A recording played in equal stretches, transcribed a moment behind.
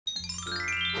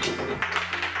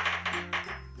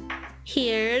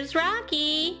Here's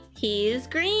Rocky, he's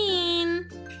green.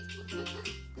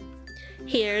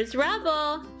 Here's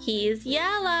Rubble, he's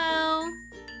yellow.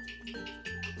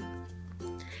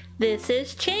 This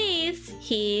is Chase,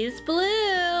 he's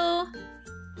blue.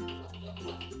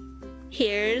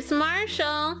 Here's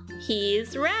Marshall,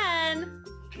 he's red.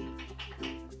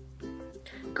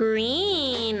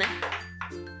 Green,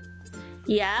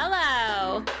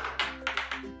 yellow,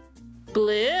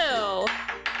 blue,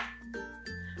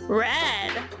 red.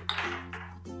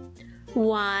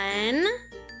 1,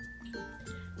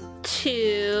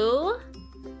 2,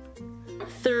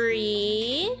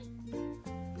 3,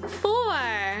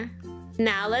 4.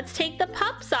 Now let's take the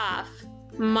pups off.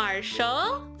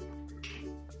 Marshall,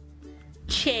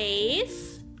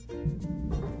 Chase,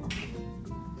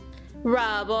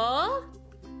 Rubble,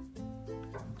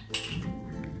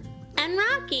 and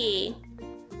Rocky.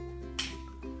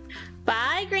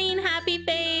 Bye, green happy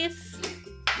face.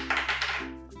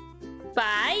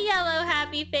 Bye, yellow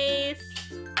happy face.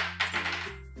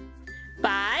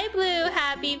 Bye, blue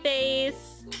happy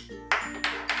face.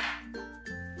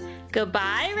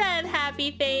 Goodbye, red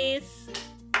happy face.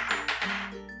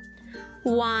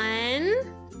 1,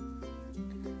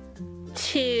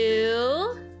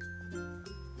 2,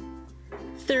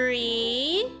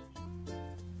 3,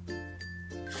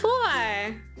 4.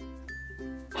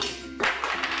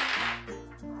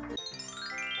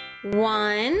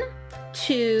 One,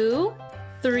 2,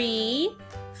 3,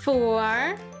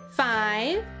 4,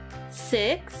 5,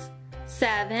 6,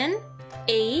 7,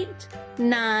 8,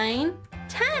 9,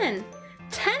 10.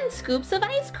 10 scoops of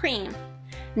ice cream.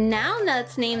 Now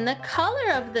let's name the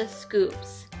color of the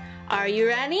scoops. Are you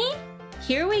ready?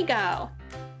 Here we go.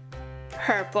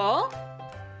 Purple,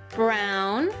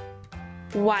 brown,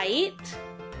 white,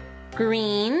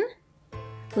 green,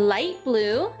 light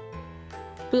blue,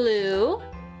 blue,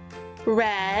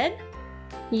 red,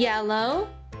 yellow,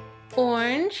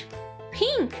 orange,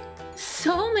 pink.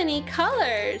 So many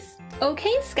colors.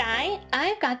 Okay, Sky,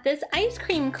 I've got this ice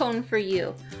cream cone for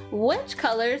you. Which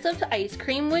colors of ice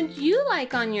cream would you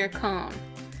like on your cone?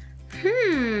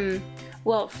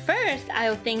 Well, first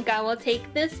I think I will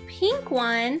take this pink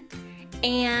one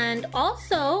and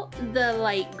also the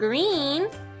light green,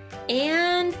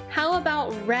 and how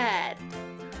about red?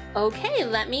 Okay,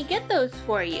 let me get those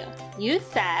for you. You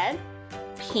said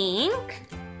pink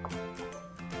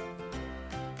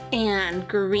and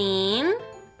green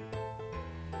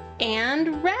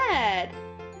and red.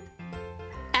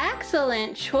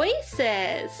 Excellent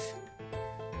choices.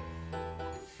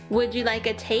 Would you like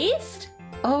a taste?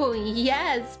 Oh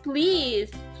yes,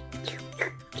 please.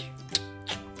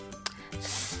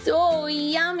 So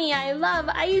yummy, I love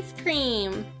ice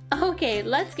cream. Okay,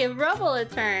 let's give Rubble a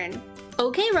turn.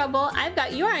 Okay, Rubble, I've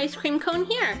got your ice cream cone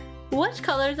here. Which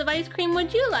colors of ice cream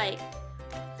would you like?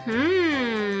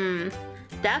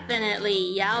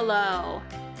 Definitely yellow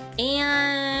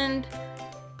and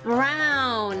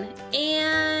brown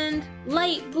and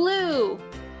light blue.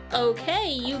 Okay,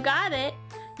 you got it.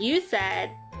 You said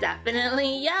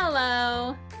definitely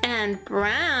yellow and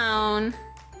brown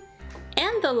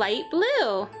and the light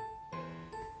blue.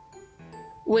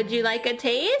 Would you like a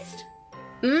taste?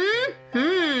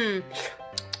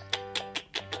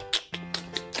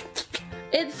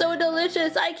 It's so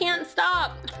delicious, I can't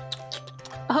stop.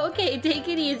 Okay, take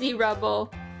it easy, Rubble.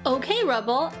 Okay,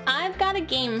 Rubble, I've got a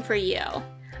game for you.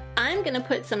 I'm gonna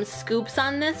put some scoops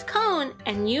on this cone,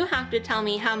 and you have to tell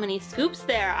me how many scoops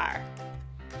there are.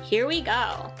 Here we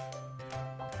go.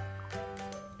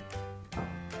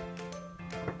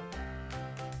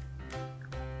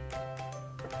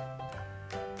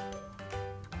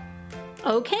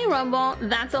 Okay, Rubble,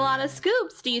 that's a lot of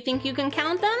scoops. Do you think you can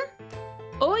count them?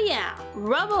 Oh yeah,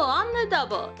 Rubble on the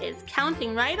double is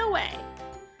counting right away.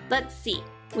 Let's see,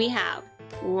 we have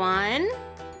 1,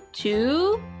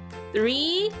 2,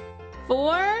 3,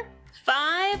 4,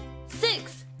 5,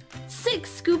 6. 6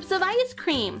 scoops of ice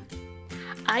cream.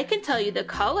 I can tell you the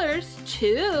colors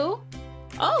too.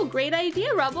 Oh, great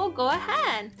idea, Rubble, go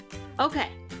ahead. Okay,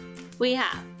 we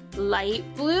have light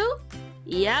blue,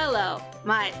 yellow,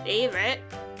 my favorite,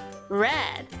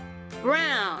 red,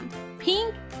 brown,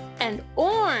 pink, and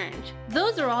orange.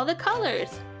 Those are all the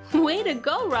colors. Way to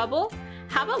go, Rubble.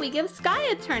 How about we give Sky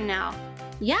a turn now?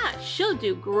 Yeah, she'll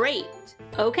do great.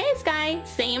 Okay, Sky,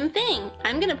 same thing.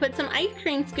 I'm gonna put some ice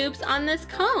cream scoops on this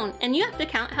cone, and you have to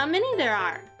count how many there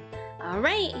are. All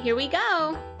right, here we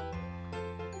go.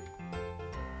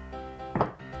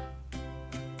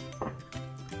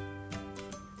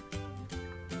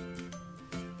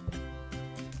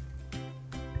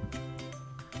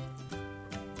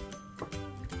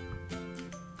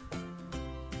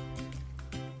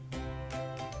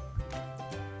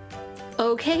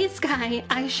 Okay, Sky,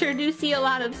 I sure do see a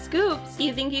lot of scoops.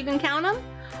 You think you can count them?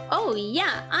 Oh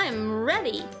yeah, I'm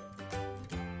ready.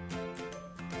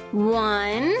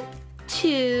 1,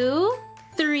 2,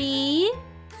 3,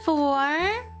 4,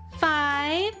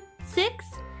 5, 6,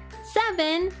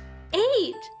 7,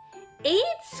 8. 8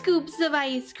 scoops of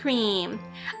ice cream.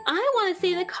 I want to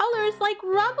say the colors like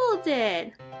Rubble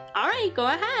did. All right, go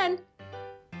ahead.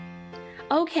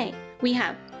 Okay, we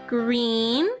have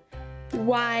green,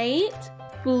 white,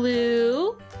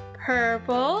 blue,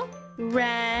 purple,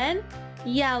 red,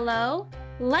 yellow,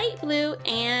 light blue,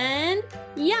 and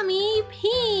yummy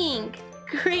pink.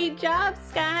 Great job,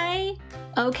 Sky.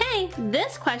 Okay,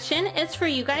 this question is for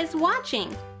you guys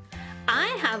watching. I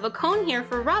have a cone here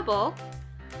for Rubble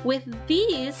with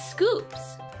these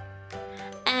scoops.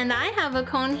 And I have a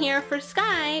cone here for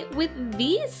Sky with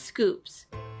these scoops.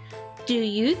 Do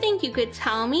you think you could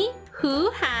tell me who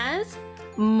has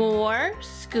more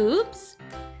scoops?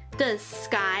 Does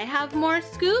Sky have more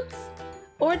scoops?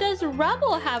 Or does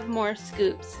Rubble have more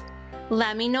scoops?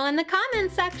 Let me know in the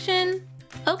comment section.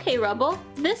 Okay, Rubble,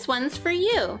 this one's for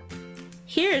you.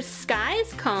 Here's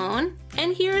Sky's cone,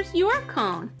 and here's your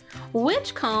cone.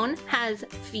 Which cone has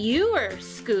fewer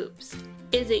scoops?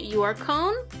 Is it your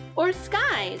cone or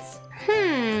Sky's?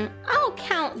 I'll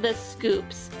count the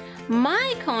scoops.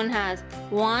 My cone has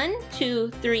 1,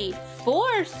 2, 3,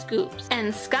 4 scoops,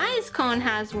 and Sky's cone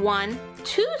has 1,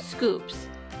 2 scoops.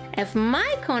 If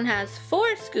my cone has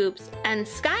 4 scoops and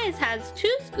Sky's has 2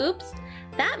 scoops,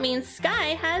 that means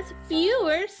Sky has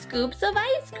fewer scoops of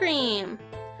ice cream.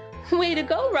 Way to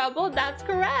go, Rubble, that's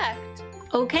correct.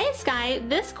 Okay, Sky,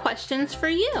 this question's for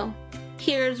you.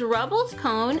 Here's Rubble's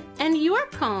cone and your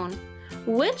cone.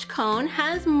 Which cone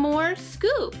has more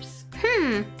scoops?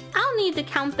 I'll need to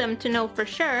count them to know for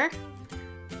sure.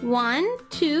 1,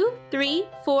 2, 3,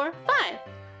 4, 5.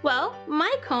 Well,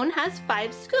 my cone has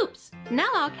 5 scoops. Now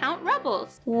I'll count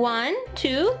Rubble's. 1,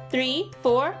 2, 3,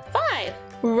 4, 5.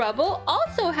 Rubble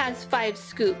also has 5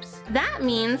 scoops. That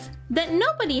means that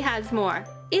nobody has more.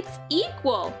 It's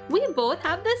equal. We both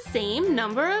have the same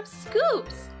number of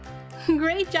scoops.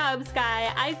 Great job,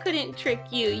 Sky. I couldn't trick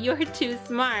you. You're too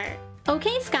smart.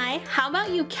 Okay, Sky, how about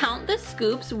you count the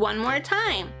scoops one more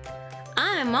time?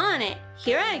 I'm on it.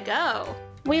 Here I go.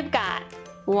 We've got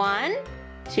 1,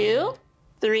 2,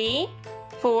 3,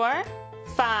 4,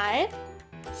 5,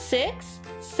 6,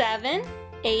 7,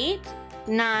 8,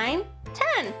 9,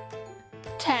 10.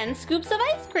 10 scoops of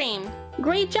ice cream.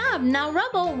 Great job. Now,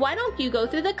 Rubble, why don't you go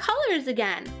through the colors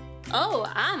again?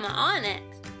 Oh, I'm on it.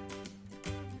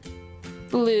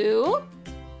 Blue,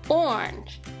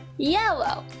 orange,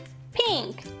 yellow,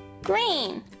 pink,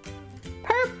 green,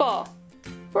 purple,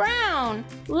 brown,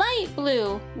 light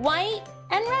blue, white,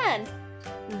 and red.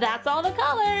 That's all the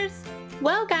colors.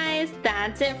 Well guys,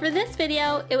 that's it for this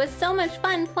video. It was so much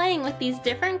fun playing with these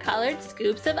different colored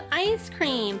scoops of ice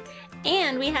cream.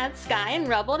 And we had Sky and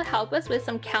Rubble to help us with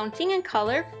some counting and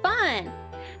color fun.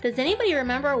 Does anybody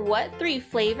remember what 3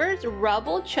 flavors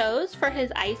Rubble chose for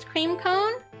his ice cream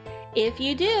cone? If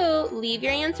you do, leave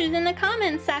your answers in the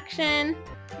comments section.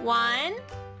 1,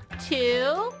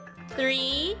 2,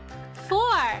 3, 4.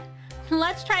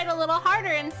 Let's try it a little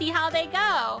harder and see how they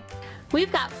go.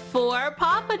 We've got 4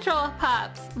 Paw Patrol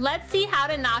pups. Let's see how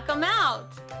to knock them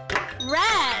out.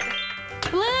 Red,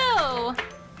 blue,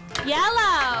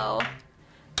 yellow,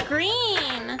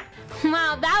 green.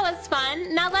 Wow, that was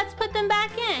fun. Now let's put them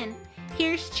back in.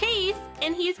 Here's Chase,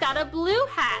 and he's got a blue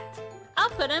hat. I'll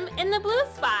put him in the blue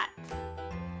spot.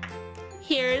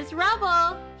 Here's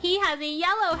Rubble. He has a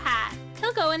yellow hat.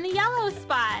 He'll go in the yellow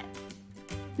spot.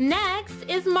 Next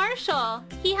is Marshall.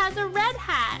 He has a red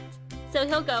hat, so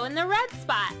he'll go in the red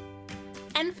spot.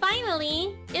 And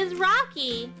finally is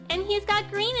Rocky, and he's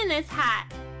got green in his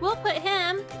hat. We'll put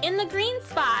him in the green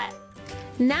spot.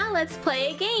 Now let's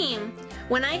play a game.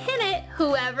 When I hit it,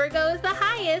 whoever goes the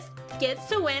highest gets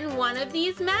to win one of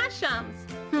these Mash'ems.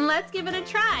 Let's give it a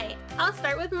try. I'll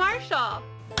start with Marshall.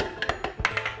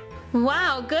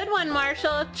 Wow, good one,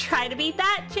 Marshall. Try to beat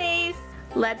that, Chase.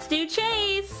 Let's do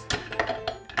Chase.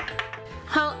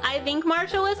 Oh, I think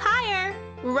Marshall was higher.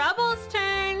 Rubble's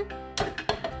turn.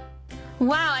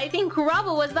 Wow, I think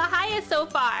Rubble was the highest so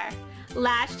far.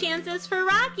 Last chances for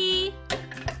Rocky.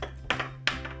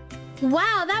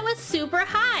 Wow, that was super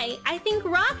high. I think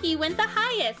Rocky went the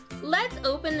highest. Let's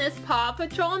open this Paw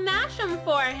Patrol Mash'em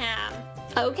for him.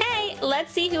 Okay,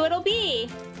 let's see who it'll be.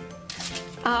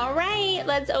 All right,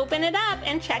 let's open it up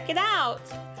and check it out.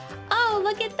 Oh,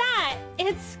 look at that.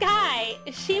 It's Sky.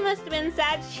 She must have been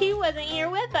sad she wasn't here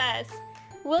with us.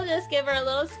 We'll just give her a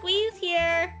little squeeze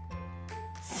here.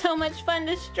 So much fun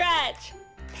to stretch.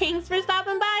 Thanks for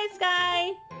stopping by,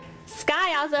 Sky.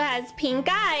 Sky also has pink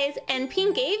eyes and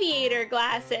pink aviator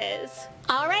glasses.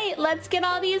 All right, let's get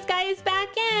all these guys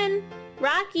back in.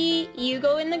 Rocky, you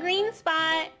go in the green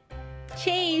spot.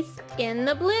 Chase in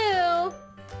the blue.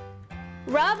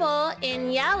 Rubble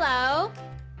in yellow.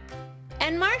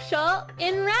 And Marshall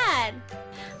in red.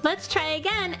 Let's try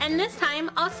again, and this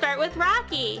time I'll start with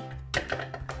Rocky.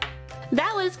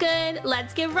 That was good.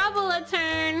 Let's give Rubble a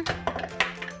turn.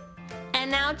 And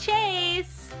now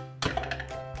Chase.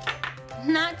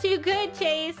 Not too good,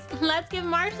 Chase. Let's give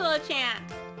Marshall a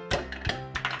chance.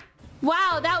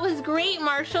 Wow, that was great,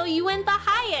 Marshall. You went the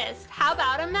highest. How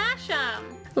about a mashem?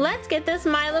 Let's get this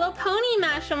My Little Pony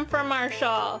mashem for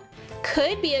Marshall.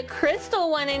 Could be a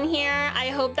crystal one in here. I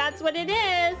hope that's what it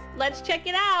is. Let's check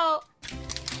it out.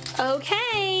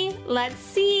 Okay, let's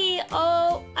see.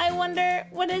 Oh, I wonder,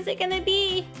 what is it gonna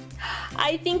be?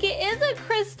 I think it is a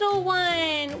crystal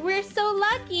one. We're so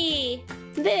lucky.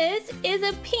 This is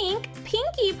a pink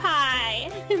Pinkie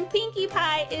Pie. Pinkie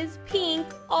Pie is pink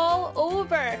all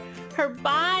over. Her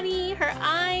body, her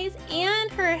eyes,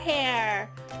 and her hair.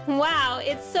 Wow,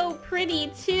 it's so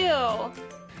pretty too.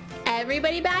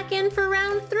 Everybody back in for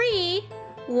round 3.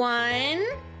 1,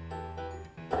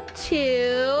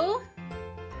 2,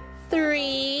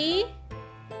 3,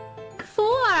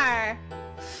 4.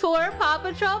 4 Paw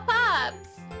Patrol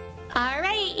pups. All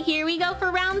right, here we go for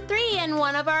round 3 and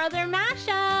one of our other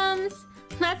mashems.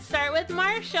 Let's start with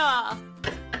Marshall.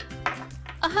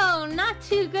 Oh, not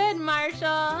too good, Marshall.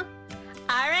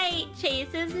 All right,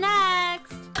 Chase is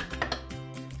next.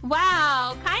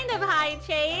 Wow, kind of high,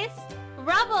 Chase.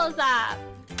 Rubble's up.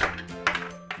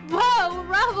 Whoa,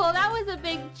 Rubble, that was a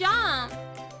big jump.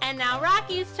 And now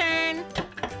Rocky's turn.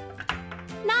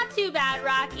 Not too bad,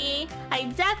 Rocky. I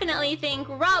definitely think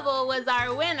Rubble was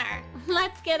our winner.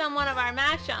 Let's get him one of our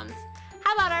mashems.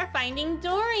 How about our Finding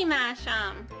Dory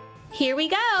mashem? Here we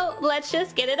go. Let's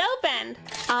just get it opened.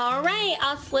 All right,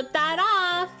 I'll slip that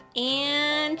off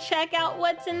and check out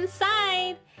what's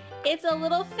inside. It's a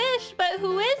little fish, but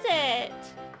who is it?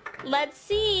 Let's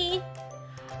see.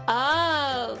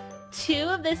 Oh, 2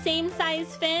 of the same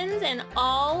size fins and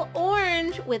all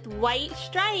orange with white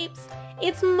stripes.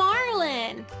 It's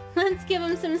Marlin. Let's give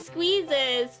him some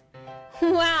squeezes.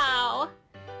 Wow.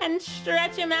 And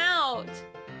stretch him out.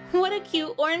 What a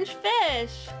cute orange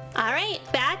fish. All right,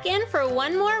 back in for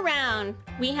one more round.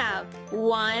 We have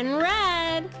 1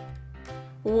 red,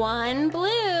 1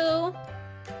 blue,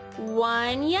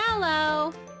 1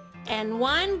 yellow, and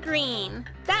 1 green.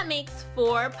 That makes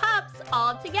 4 pups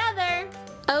all together.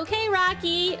 Okay,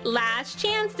 Rocky, last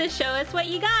chance to show us what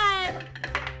you got.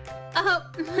 Oh,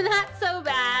 not so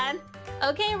bad.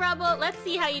 Okay, Rubble, let's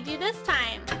see how you do this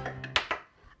time.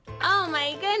 Oh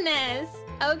my goodness.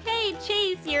 Okay,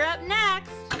 Chase, you're up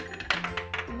next.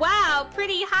 Wow,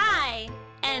 pretty high.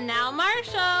 And now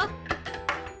Marshall.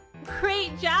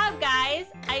 Great job, guys.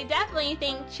 I definitely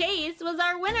think Chase was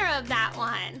our winner of that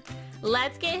one.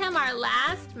 Let's get him our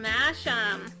last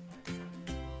mashem.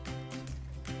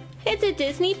 It's a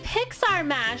Disney Pixar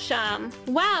mashem.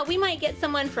 Wow, we might get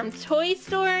someone from Toy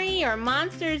Story or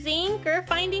Monsters, Inc. or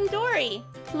Finding Dory.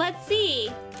 Let's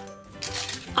see.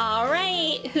 All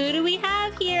right, who do we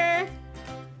have here?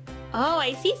 Oh,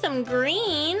 I see some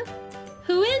green.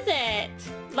 Who is it?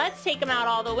 Let's take him out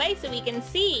all the way so we can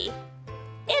see.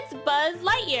 It's Buzz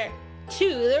Lightyear. To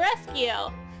the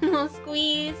rescue. We'll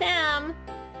squeeze him.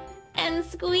 And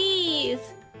squeeze.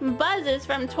 Buzz is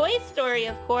from Toy Story,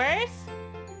 of course.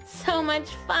 So much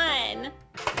fun.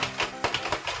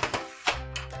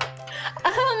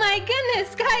 Oh my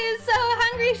goodness, Sky is so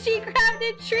hungry she grabbed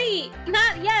a treat.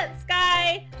 Not yet,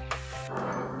 Sky.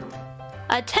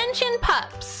 Attention,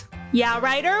 pups. Yeah,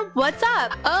 Ryder, what's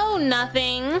up? Oh,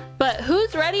 nothing. But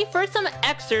who's ready for some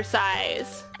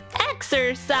exercise?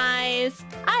 Exercise?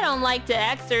 I don't like to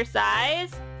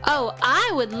exercise. Oh,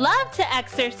 I would love to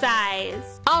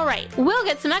exercise. All right, we'll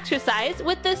get some exercise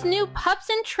with this new Pups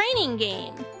in Training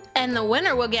game. And the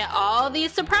winner will get all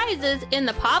these surprises in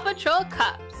the Paw Patrol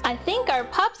Cups. I think our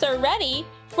pups are ready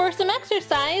for some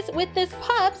exercise with this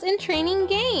Pups in Training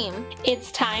game.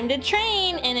 It's time to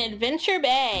train in Adventure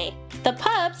Bay. The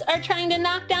pups are trying to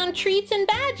knock down treats and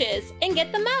badges and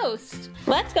get the most.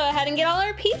 Let's go ahead and get all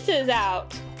our pieces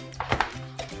out.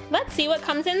 Let's see what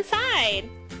comes inside.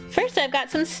 First, I've got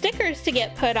some stickers to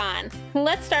get put on.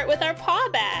 Let's start with our paw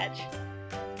badge.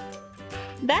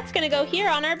 That's gonna go here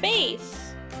on our base.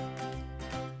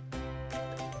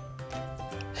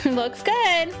 Looks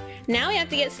good. Now we have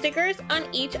to get stickers on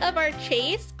each of our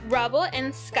Chase, Rubble,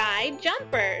 and Sky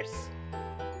jumpers.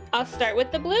 I'll start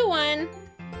with the blue one.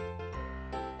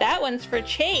 That one's for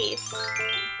Chase.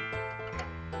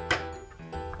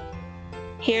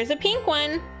 Here's a pink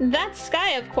one. That's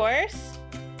Sky, of course.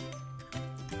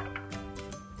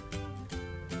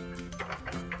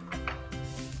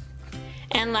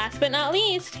 And last but not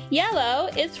least, yellow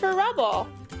is for Rubble.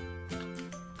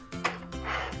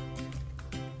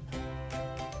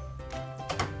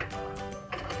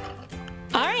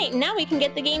 Alright, now we can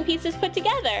get the game pieces put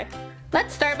together.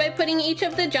 Let's start by putting each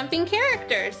of the jumping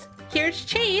characters. Here's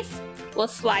Chase. We'll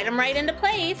slide him right into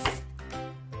place.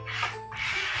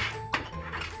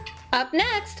 Up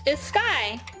next is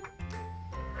Sky.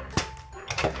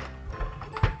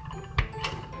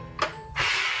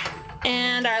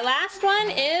 And our last one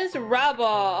is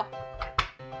Rubble.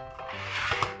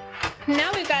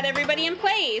 Now we've got everybody in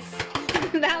place.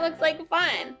 That looks like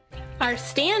fun. Our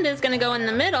stand is going to go in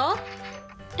the middle,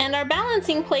 and our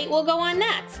balancing plate will go on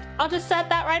next. I'll just set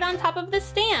that right on top of the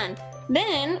stand.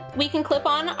 Then we can clip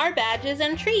on our badges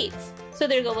and treats. So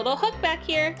there's a little hook back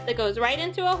here that goes right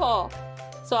into a hole.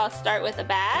 So I'll start with a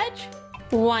badge,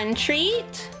 one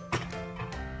treat,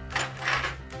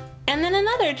 and then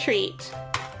another treat.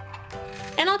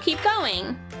 And I'll keep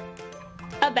going.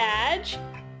 A badge,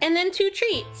 and then two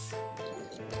treats.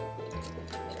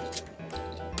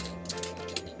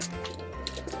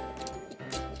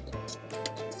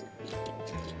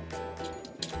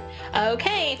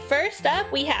 Okay, first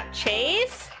up we have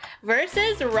Chase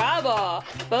versus Rubble.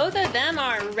 Both of them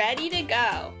are ready to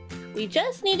go. We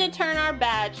just need to turn our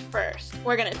badge first.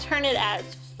 We're gonna turn it as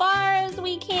far as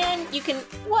we can. You can,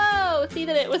 whoa, see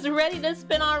that it was ready to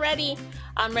spin already.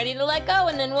 I'm ready to let go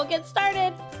and then we'll get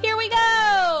started. Here we go!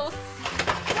 Whoa!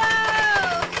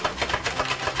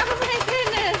 Oh my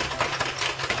goodness!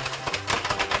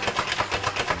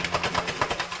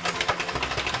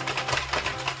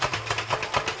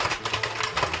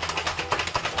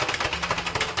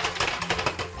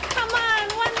 Come on,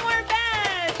 one more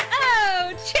badge!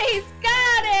 Oh, Chase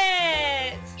got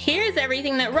it! Here's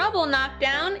everything that Rubble knocked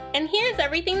down, and here's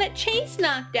everything that Chase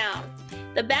knocked down.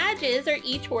 The badges are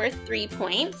each worth 3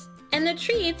 points, and the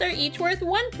treats are each worth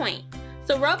 1 point.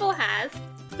 So Rubble has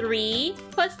 3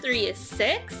 plus 3 is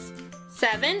 6,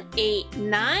 7, 8,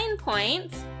 9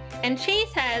 points, and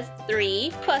Chase has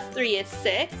 3 plus 3 is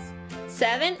 6,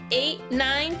 7, 8,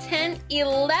 9, 10,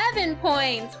 11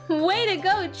 points. Way to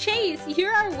go, Chase!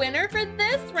 You're our winner for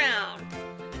this round.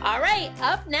 Alright,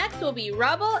 up next will be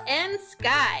Rubble and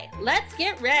Sky. Let's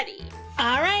get ready.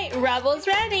 Alright, Rubble's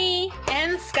ready,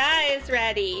 and Sky's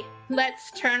ready. Let's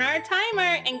turn our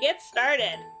timer and get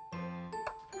started.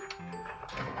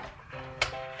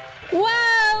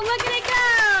 Whoa, look at it go!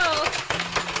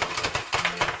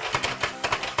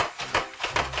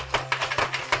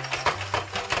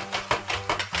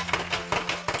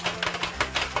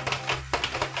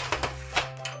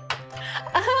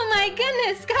 Oh my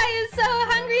goodness, Sky is so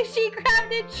hungry she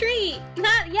grabbed a treat.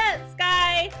 Not yet,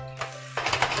 Sky.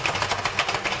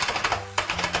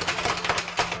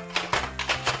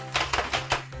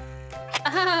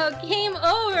 Oh, game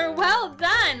over. Well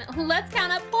done. Let's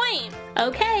count up points.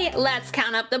 Okay, let's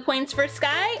count up the points for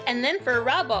Sky and then for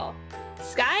Rubble.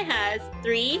 Sky has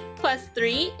 3 plus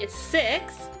 3 is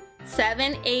 6,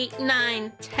 7, 8,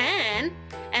 9, 10,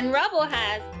 and Rubble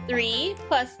has 3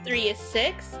 plus 3 is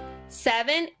 6,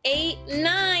 7, 8,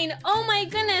 9. Oh my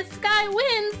goodness, Sky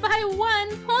wins by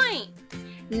 1 point.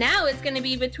 Now it's going to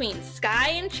be between Sky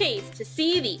and Chase to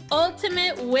see the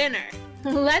ultimate winner.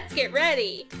 Let's get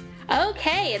ready.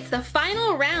 Okay, it's the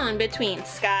final round between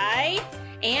Sky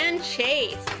and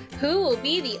Chase. Who will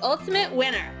be the ultimate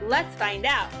winner? Let's find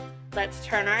out. Let's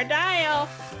turn our dial.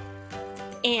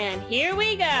 And here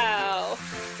we go.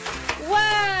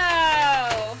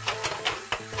 Whoa!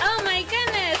 Oh my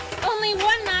goodness, only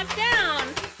one knocked down.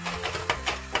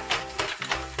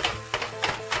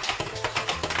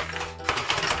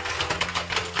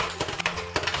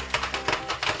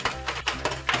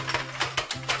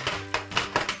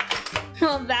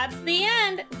 Well, that's the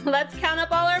end. Let's count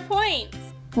up all our points.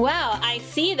 Well, I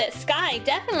see that Sky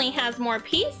definitely has more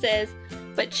pieces,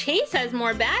 but Chase has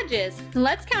more badges.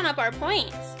 Let's count up our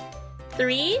points.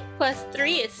 3 plus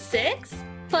 3 is 6,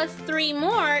 plus 3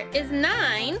 more is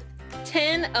 9,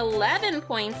 10, 11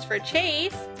 points for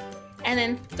Chase, and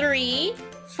then 3,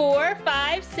 4,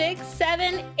 5, 6,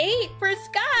 7, 8 for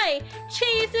Sky.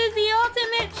 Chase is the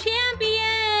ultimate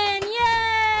champion!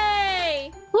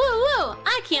 Yay! Woo woo!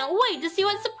 I can't wait to see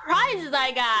what surprises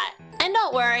I got. And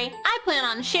don't worry, I plan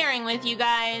on sharing with you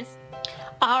guys.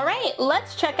 Alright,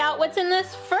 let's check out what's in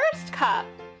this first cup.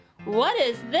 What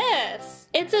is this?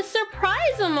 It's a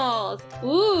Surprise-a-moles.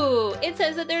 Ooh, it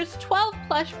says that there's 12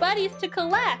 plush buddies to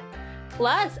collect.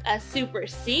 plus a super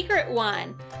secret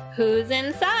one. Who's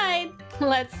inside?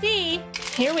 Let's see.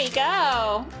 Here we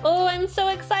go. Oh, I'm so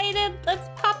excited. Let's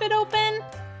pop it open.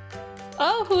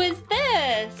 Oh, who is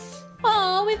this?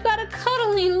 Oh, we've got a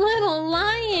cuddly little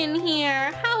lion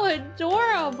here. How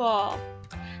adorable.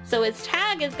 So his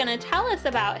tag is gonna tell us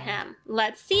about him.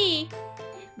 Let's see.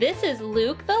 This is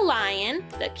Luke the lion,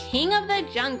 the king of the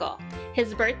jungle.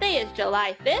 His birthday is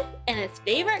July 5th, and his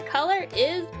favorite color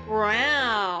is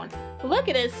brown. Look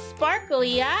at his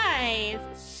sparkly eyes.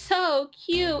 So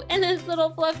cute, and his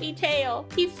little fluffy tail.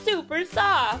 He's super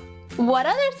soft. What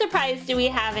other surprise do we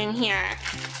have in here?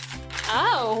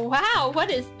 Oh, wow, what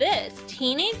is this?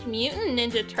 Teenage Mutant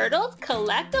Ninja Turtles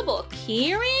collectible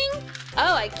keyring?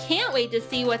 Oh, I can't wait to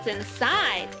see what's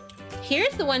inside.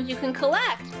 Here's the ones you can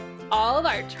collect. All of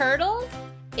our turtles,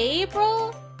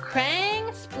 April,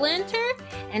 Krang, Splinter,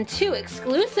 and 2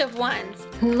 exclusive ones.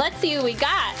 Let's see who we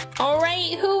got. All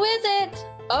right, who is it?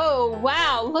 Oh,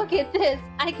 wow, look at this.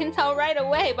 I can tell right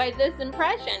away by this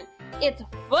impression. It's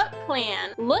Foot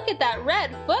Clan. Look at that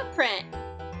red footprint.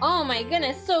 Oh my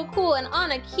goodness, so cool, and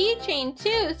on a keychain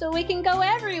too, so we can go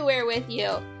everywhere with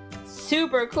you.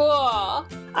 Super cool. All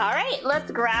right,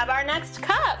 let's grab our next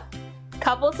cup.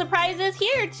 Couple surprises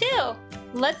here too.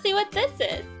 Let's see what this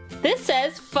is. This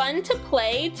says fun to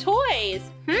play toys.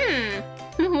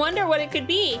 Wonder what it could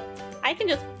be. I can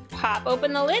just pop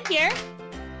open the lid here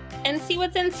and see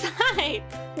what's inside.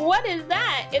 What is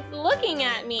that? It's looking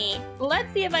at me.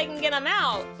 Let's see if I can get them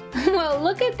out. Well,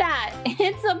 look at that.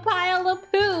 It's a pile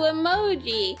of poo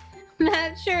emoji.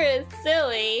 That sure is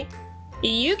silly.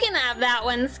 You can have that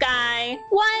one, Sky.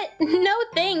 What? No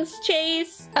thanks,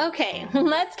 Chase. Okay,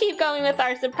 let's keep going with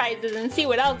our surprises and see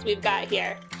what else we've got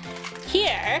here.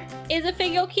 Here is a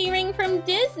figure keyring from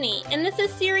Disney, and this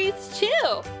is series 2.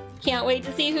 Can't wait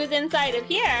to see who's inside of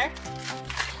here.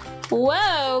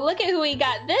 Whoa, look at who we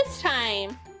got this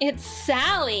time. It's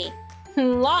Sally.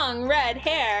 Long red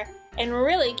hair and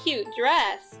really cute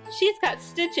dress. She's got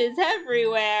stitches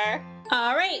everywhere.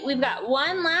 All right, we've got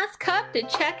one last cup to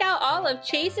check out all of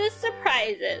Chase's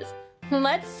surprises.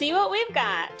 Let's see what we've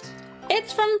got.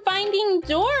 It's from Finding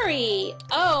Dory.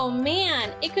 Oh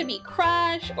man, it could be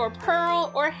Crush or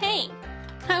Pearl or Hank.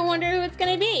 I wonder who it's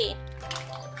gonna be.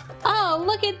 Oh,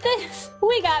 look at this.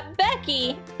 We got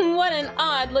Becky. What an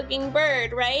odd looking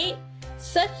bird, right?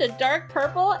 Such a dark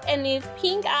purple and these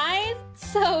pink eyes.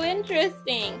 So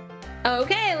interesting.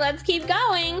 Okay, let's keep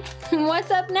going.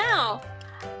 What's up now?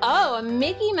 Oh, a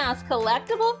Mickey Mouse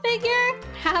collectible figure?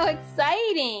 How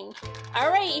exciting. All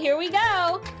right, here we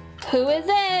go. Who is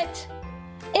it?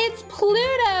 It's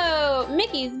Pluto,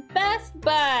 Mickey's best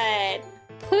bud.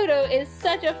 Pluto is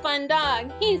such a fun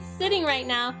dog. He's sitting right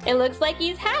now. It looks like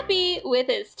he's happy with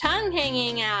his tongue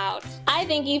hanging out. I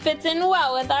think he fits in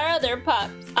well with our other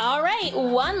pups. All right,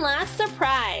 one last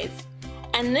surprise.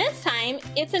 And this time,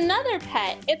 it's another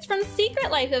pet. It's from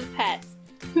Secret Life of Pets.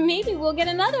 Maybe we'll get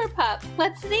another pup.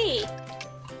 Let's see.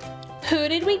 Who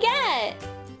did we get?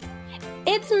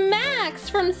 It's Max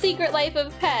from Secret Life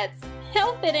of Pets.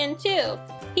 He'll fit in too.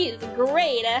 He's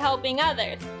great at helping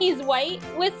others. He's white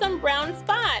with some brown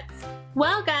spots.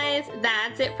 Well guys,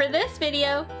 that's it for this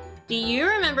video. Do you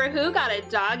remember who got a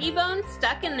doggy bone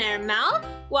stuck in their mouth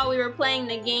while we were playing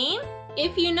the game?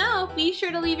 If you know, be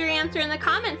sure to leave your answer in the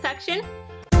comment section.